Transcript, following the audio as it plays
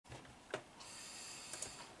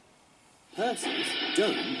Percy's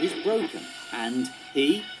dome is broken, and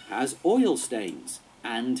he has oil stains,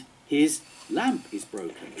 and his lamp is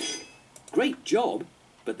broken. Great job,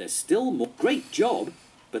 but there's still more. Great job,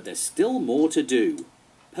 but there's still more to do.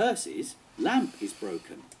 Percy's lamp is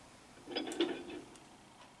broken.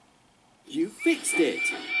 You fixed it!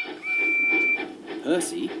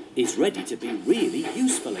 Percy is ready to be really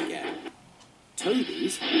useful again.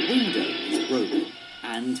 Toby's window is broken,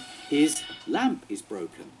 and his lamp is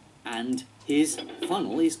broken, and his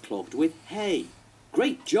funnel is clogged with hay.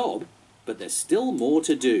 Great job, but there's still more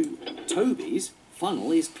to do. Toby's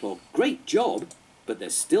funnel is clogged. Great job, but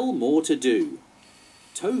there's still more to do.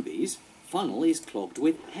 Toby's funnel is clogged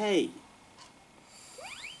with hay.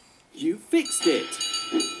 You fixed it!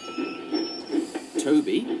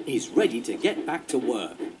 Toby is ready to get back to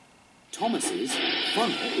work. Thomas's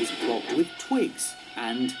funnel is clogged with twigs,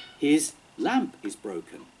 and his lamp is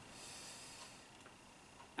broken.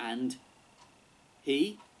 And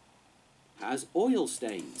he has oil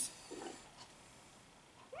stains.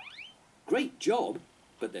 Great job,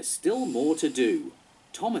 but there's still more to do.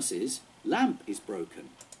 Thomas's lamp is broken,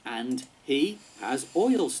 and he has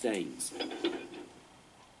oil stains.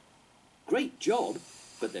 Great job,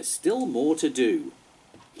 but there's still more to do.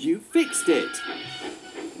 You fixed it!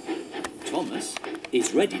 Thomas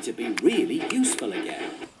is ready to be really useful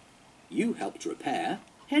again. You helped repair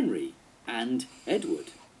Henry, and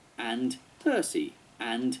Edward, and Percy,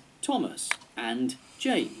 and Thomas, and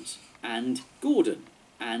James, and Gordon,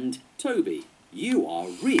 and Toby. You are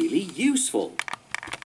really useful.